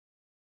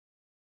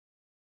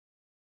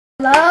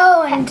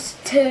And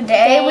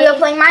today we are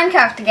playing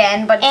Minecraft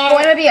again, but it's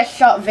going to be a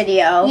short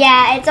video.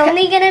 Yeah, it's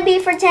only going to be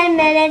for 10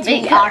 minutes.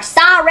 We are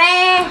sorry.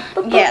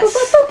 Yes.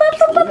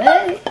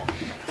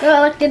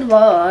 Selected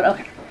word.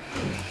 Okay.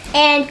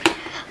 And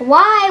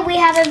why we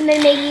haven't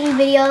been making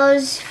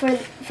videos from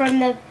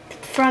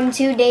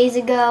 2 days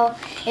ago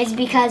is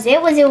because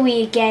it was a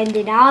weekend,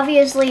 and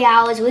obviously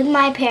I was with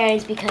my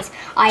parents because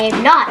I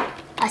am not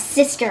a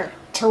sister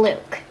to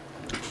Luke.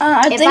 If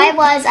I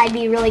was, I'd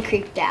be really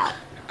creeped out.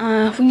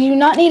 We do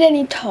not need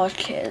any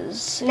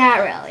torches. Not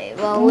really.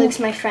 Well, Luke's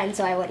my friend,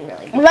 so I wouldn't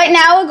really be. Right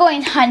now we're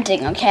going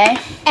hunting, okay?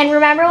 And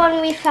remember when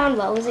we found,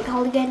 what was it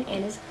called again?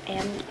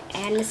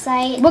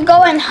 Andesite? We're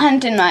going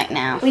hunting right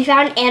now. We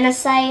found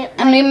andesite.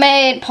 And we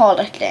made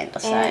polished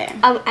andesite.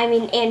 I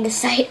mean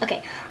andesite.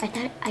 Okay,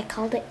 I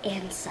called it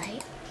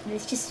andesite.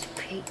 It's just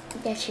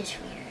that's just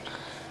weird.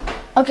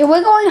 Okay,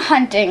 we're going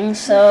hunting,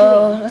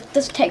 so let's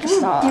just take a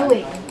start.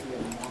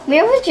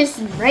 Mira was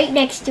just right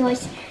next to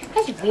us.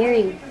 That's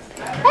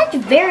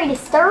very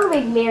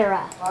disturbing,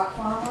 Mira.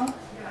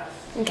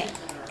 Okay,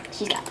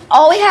 she's got it.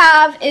 All we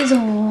have is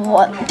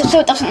what,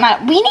 so it doesn't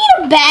matter. We need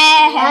a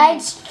bed.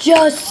 Let's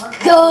just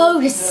go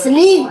to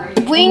sleep.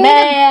 But we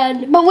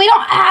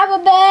don't have a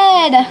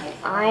bed.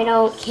 I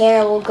don't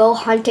care. We'll go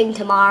hunting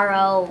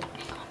tomorrow.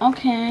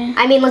 Okay.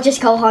 I mean, let's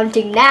just go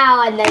hunting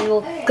now, and then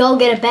we'll go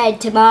get a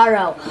bed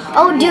tomorrow.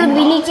 Oh, dude,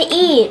 we need to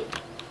eat.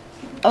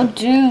 Oh,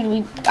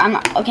 dude,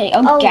 okay.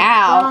 Oh,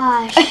 gal.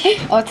 Gosh.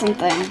 Or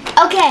something.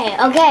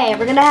 Okay,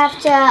 we're gonna have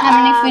to.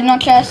 How many food, no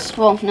chests?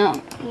 Well, no.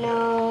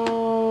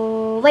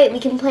 No. Wait, we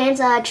can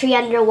plant a tree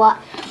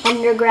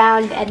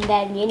underground, and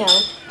then, you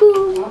know,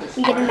 boom,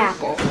 we get an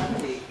apple.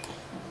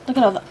 Look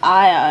at all the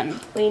iron.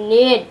 We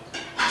need.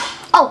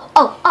 Oh.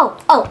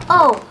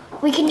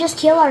 We can just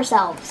heal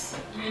ourselves.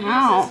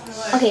 How?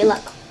 Okay,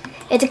 look.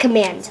 It's a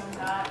command.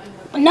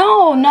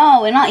 No,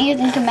 we're not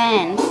using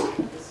commands.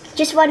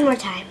 Just one more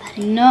time,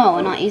 buddy. No,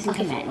 we're not using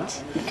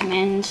commands. The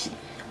commands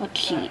are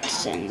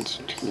cheats, and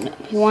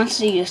he wants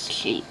to use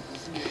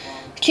cheats.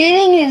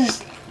 Cheating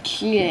is.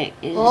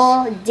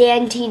 Oh,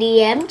 Dan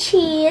TDM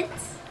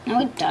cheats. No,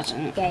 it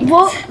doesn't. Yeah, it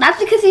well, does. that's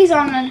because he's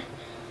on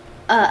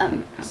that's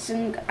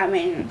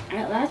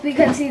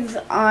because he's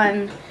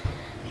on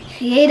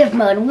creative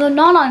mode. We're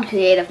not on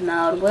creative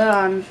mode. We're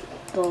on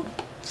the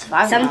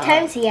survival mode.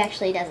 Sometimes he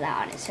actually does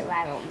that on his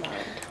survival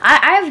mode.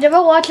 I've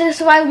never watched his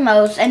survival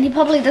modes, and he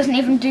probably doesn't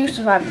even do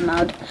survival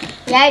mode.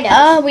 Yeah, he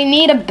does. We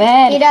need a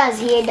bed. He does.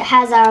 He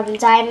has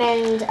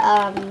diamond.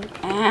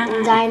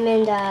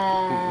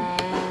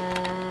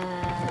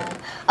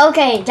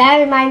 Okay,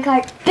 Diamond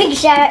Minecart. Big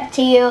shout out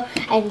to you,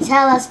 and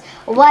tell us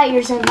what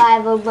your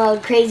survival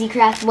mode, crazy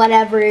craft,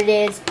 whatever it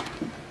is,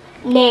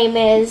 name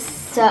is.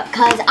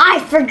 Cause I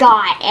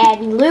forgot,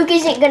 and Luke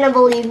isn't gonna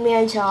believe me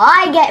until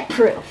I get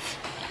proof.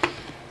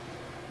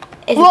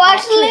 Well,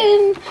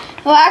 actually,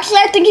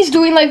 I think he's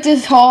doing like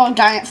this whole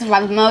giant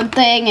survival mode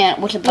thing, and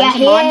with a bunch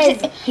of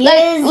mods. He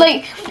is.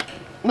 Like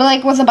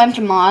with a bunch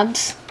of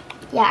mods.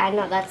 Yeah, I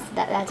know. That's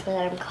what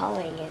I'm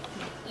calling it.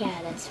 Yeah,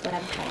 that's what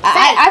I'm trying to say.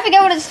 I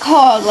forget what it's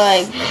called.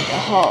 Like the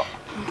whole.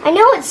 I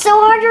know it's so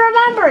hard to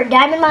remember.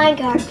 Diamond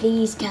Minecart,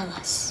 please tell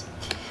us.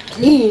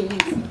 Please.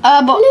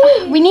 But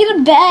we need a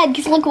bed.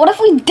 Cause like, what if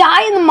we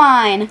die in the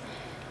mine?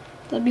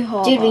 That'd be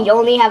horrible. Dude, we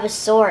only have a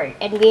sword,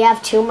 and we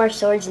have 2 more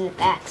swords in the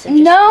back. So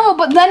no,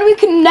 but then we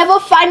can never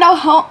find our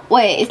home.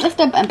 Wait, it's just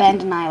an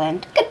abandoned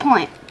island. Good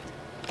point.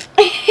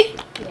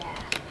 Yeah.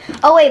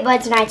 Oh wait, but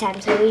it's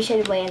nighttime, so we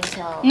should wait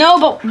until. No,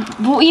 but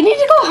we need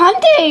to go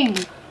hunting.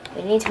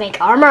 We need to make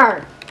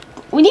armor.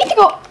 We need to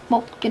go.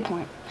 Well, good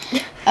point.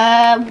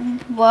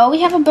 Well, we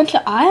have a bunch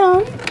of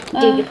iron.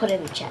 Dude, you put it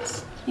in the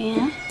chest.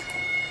 Yeah.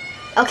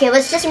 Okay,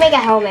 let's just make a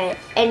helmet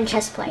and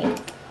chest plate,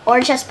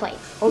 or chest plate.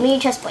 Only a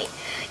chest plate.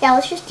 Yeah,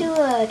 let's just do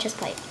a chest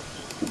plate.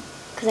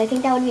 Because I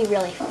think that would be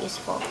really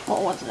useful.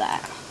 What was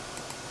that?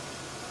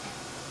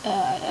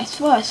 I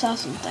swear I saw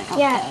something.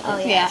 Yeah. Oh,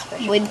 yeah.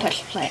 Yeah, wooden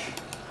chest plate.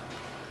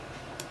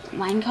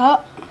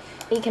 Minecart?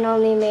 We can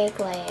only make,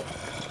 like...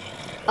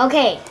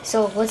 Okay,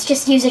 so let's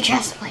just use a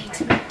chest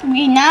plate.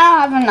 We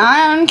now have an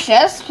iron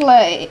chest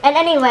plate. And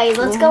anyway,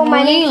 let's go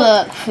mining. We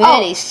look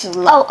pretty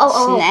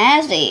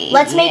snazzy.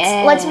 Let's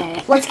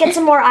get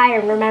some more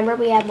iron. Remember,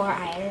 we have more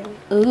iron.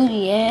 Ooh,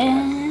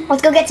 yeah.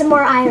 Let's go get some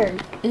more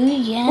iron. Ooh,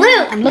 yeah.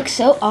 Luke! I look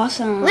so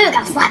awesome. Luke,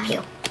 I'll slap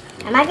you.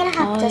 Am I gonna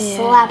have to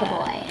slap a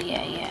boy?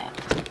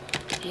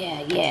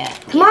 Yeah.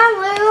 Come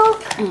on,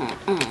 Luke.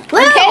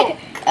 Luke! Okay.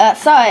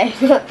 Sorry.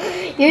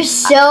 You're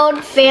so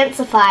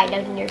fancified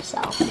on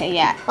yourself. Okay,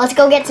 yeah. Let's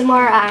go get some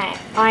more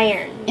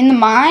iron. In the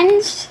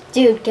mines?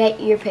 Dude, get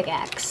your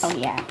pickaxe. Oh,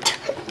 yeah.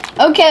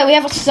 Okay, we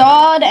have a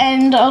sword,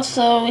 and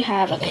also we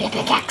have a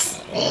pickaxe.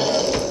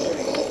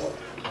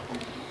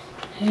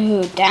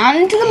 Ooh, down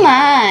into the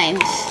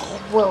mines.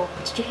 Whoa,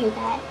 did you hear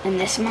that? In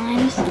this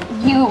mines?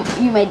 You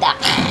made that.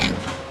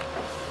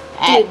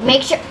 Dude,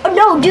 make sure. Oh,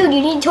 no, dude,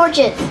 you need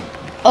torches.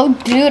 Oh,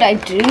 dude, I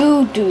do.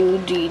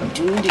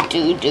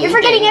 You're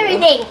forgetting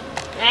everything.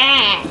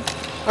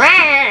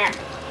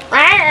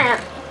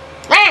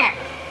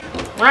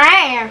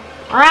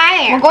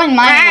 We're going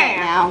mining right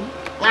now.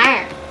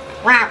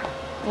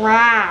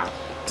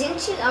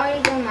 Didn't you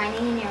already go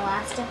mining in your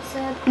last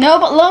episode? No,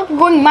 but look, we're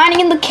going mining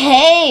in the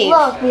cave.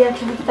 Look, we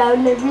actually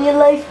found a real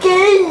life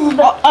cave.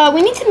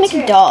 We need to make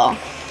a doll.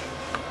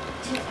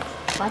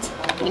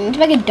 What? We need to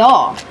make a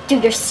doll.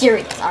 Dude, you're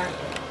serious, aren't you?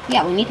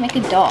 Yeah, we need to make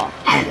a doll.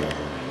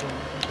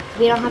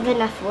 We don't have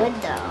enough wood,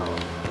 though.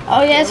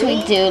 Oh, yes,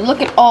 we do.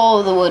 Look at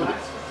all the wood.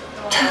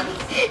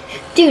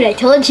 Dude, I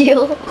told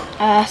you.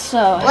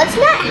 So... Let's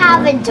not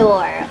have a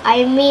door.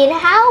 I mean,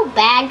 how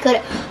bad could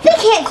it... They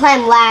can't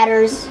climb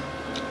ladders.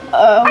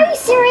 Are you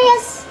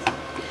serious?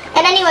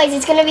 And anyways,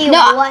 it's gonna be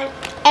one...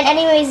 And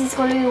anyways, it's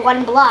gonna be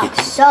one block.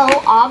 So,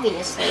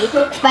 obviously,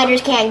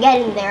 spiders can't get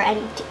in there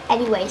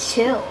anyways,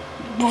 too.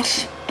 Well,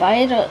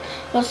 spider...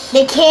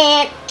 They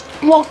can't...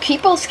 Well,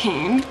 creepers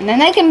can. And then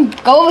they can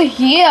go over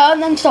here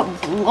and then start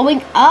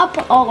blowing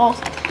up all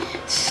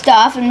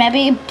stuff and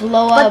maybe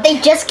blow up. But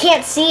they just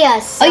can't see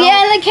us. So. Oh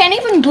yeah, they can't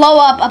even blow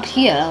up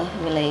here,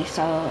 really.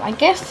 So I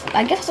guess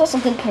that's a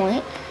good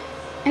point.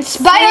 And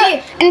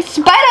spiders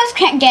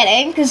can't get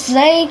in because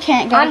they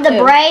can't get. I'm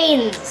the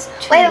brains.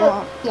 Wait,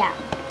 yeah,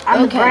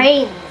 I'm the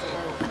brains.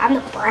 I'm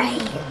the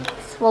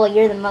brains. Well,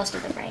 you're the most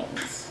of the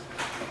brains.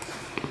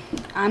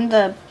 I'm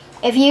the.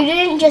 If you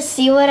didn't just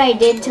see what I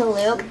did to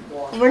Luke,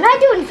 we're not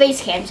doing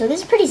face cam, so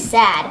this is pretty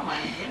sad.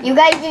 You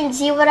guys didn't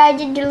see what I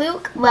did to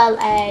Luke? Well,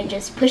 I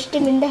just pushed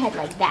him in the head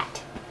like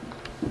that.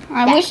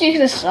 I wish you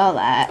could have saw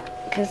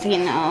that, because, you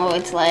know,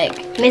 it's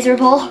like...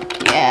 Miserable?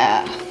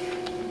 Yeah.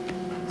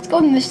 Let's go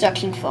in this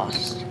direction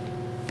first.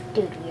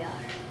 Dude, we are.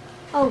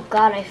 Oh,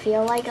 God, I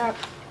feel like our...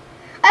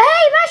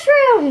 Hey,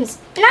 mushrooms!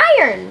 An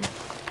iron!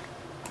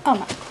 Oh,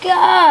 my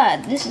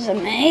God. This is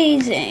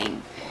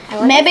amazing.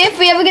 Maybe if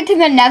we ever get to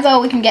the nether,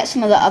 we can get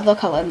some of the other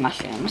colored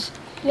mushrooms.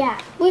 Yeah,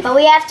 but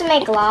we have to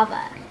make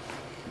lava.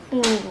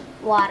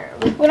 Water.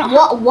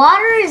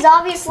 Water is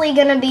obviously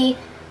gonna be,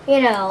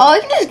 you know. Oh,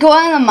 we can just go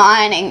in the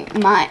mining.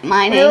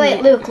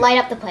 Wait, Luke, light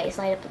up the place.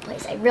 Light up the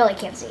place. I really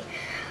can't see.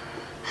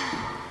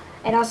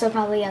 And also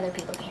probably other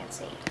people can't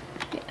see.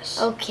 Yes.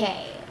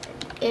 Okay.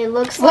 It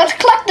looks Let's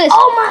collect this.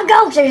 Oh my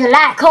gosh, there's a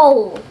lot of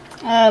coal.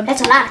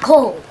 That's a lot of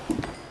coal.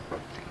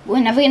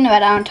 We're never gonna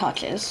run out of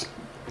torches.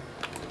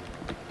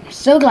 I'm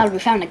so glad we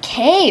found a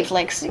cave.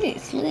 Like,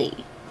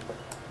 seriously.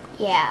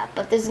 Yeah,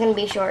 but this is going to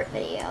be a short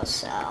video,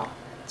 so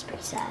it's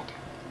pretty sad.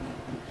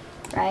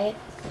 Right?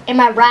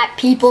 Am I right,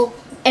 people?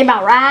 Am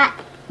I right?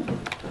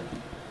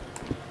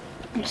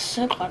 I'm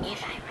so glad. Am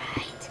I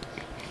right?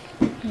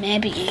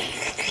 Maybe.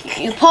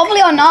 You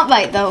probably are not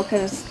right, though,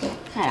 because,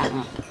 I don't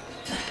know.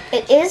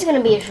 It is going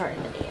to be a short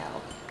video.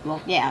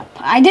 Well, yeah.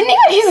 I didn't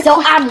even hear the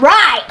question. So I'm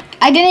right!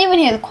 I didn't even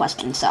hear the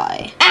question,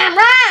 sorry. I'm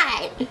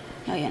right!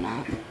 No, you're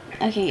not.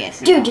 Okay, yes.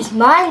 Dude, just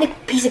mind the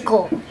piece of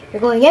coal.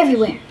 You're going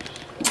everywhere.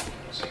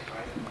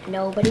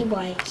 Nobody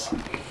wants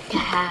to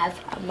have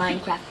a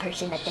Minecraft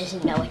person that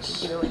doesn't know what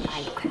to do in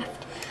Minecraft.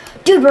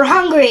 Dude, we're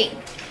hungry.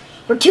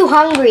 We're too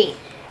hungry.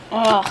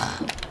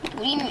 Ugh.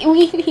 We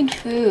need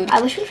food.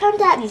 I wish we found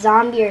that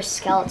zombie or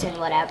skeleton,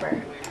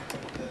 whatever.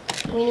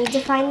 We need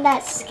to find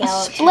that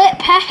skeleton. A split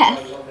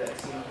path.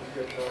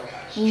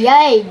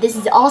 Yay, this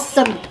is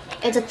awesome.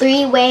 It's a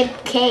 3-way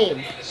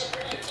cave.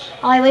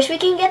 Oh, I wish we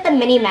can get the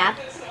mini-map.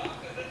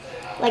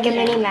 Like a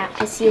mini-map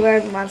to see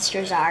where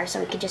monsters are so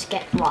we could just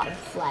get rotten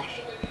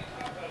flesh.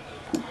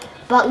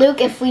 But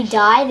Luke, if we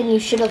die, then you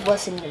should have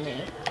listened to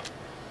me.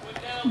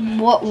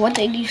 What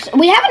did you say?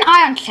 We have an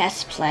iron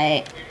chest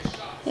plate.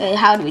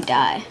 How did we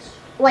die?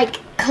 Like,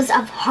 because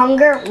of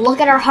hunger? Look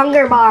at our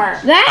hunger bar.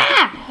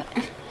 Ah!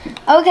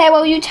 Okay,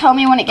 well, you tell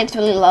me when it gets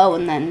really low,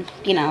 and then,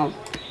 you know.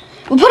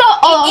 We'll put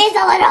all... It is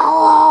a little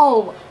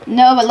low.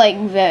 No, but, like,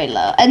 very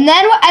low. And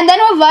then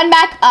we'll run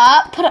back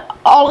up, put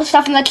all the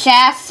stuff in the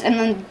chest, and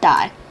then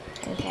die.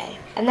 Okay.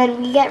 And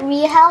then we get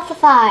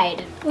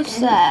re-healthified. What's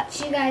that?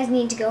 You guys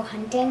need to go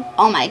hunting.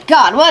 Oh my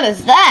God, what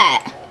is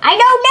that? I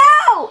don't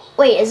know!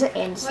 Wait, is it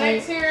andesite?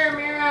 Legs here,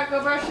 Mira,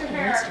 go brush your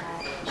hair.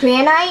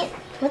 Granite?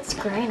 What's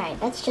granite?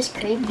 That's just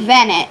creepy.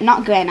 Granite,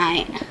 not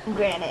granite.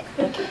 Granite,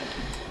 okay.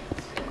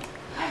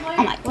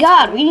 Oh my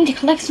God, we need to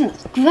collect some of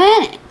this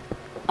granite.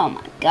 Oh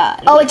my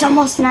God. Oh, it's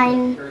almost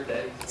 9.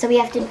 So we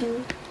have to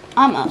do...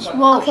 Almost.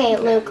 Well, okay,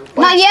 Luke.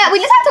 Not yet. We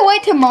just have to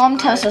wait till Mom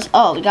tells us.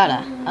 Oh, we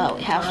gotta. Oh,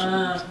 we have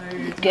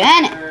to.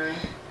 Granite.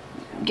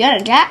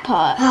 Got a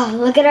jackpot. Oh,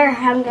 look at our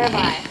hunger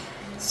bar.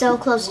 So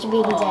close to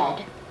being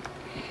dead.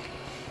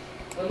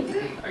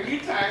 Are you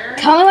tired?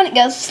 Tell me when it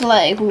gets to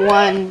like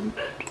 1.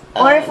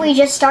 Or if we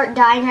just start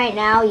dying right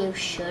now, you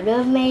should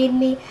have made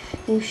me.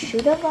 You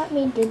should have let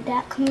me did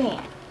that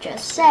command.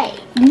 Just say.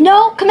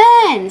 No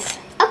commands.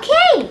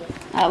 Okay.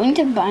 We need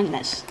to bind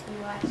this.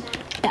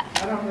 Yeah.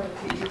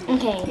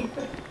 Okay.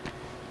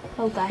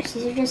 Oh gosh,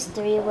 these are just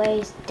 3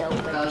 ways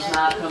dopers. Does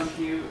not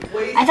compute.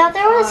 I thought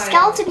there was a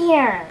skeleton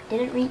here.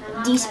 Did it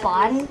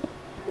despawn?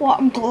 Well,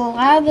 I'm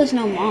glad there's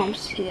no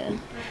moms here.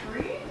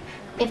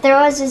 If there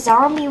was a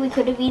zombie, we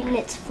could have eaten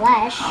its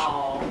flesh.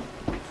 Oh.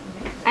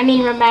 I I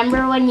mean,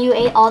 remember when you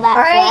ate all that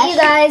Alright, flesh? you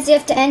guys, you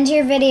have to end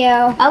your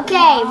video.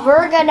 Okay,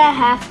 we're gonna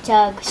have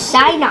to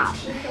sign off.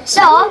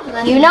 So,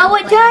 you know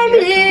what time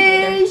it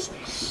is.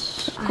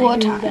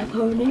 What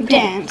time?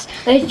 Dance.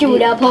 Let's do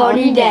the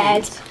pony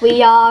dance.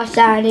 We are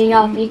signing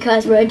off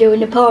because we're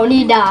doing the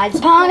pony dance.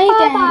 Pony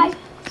Bye-bye. dance.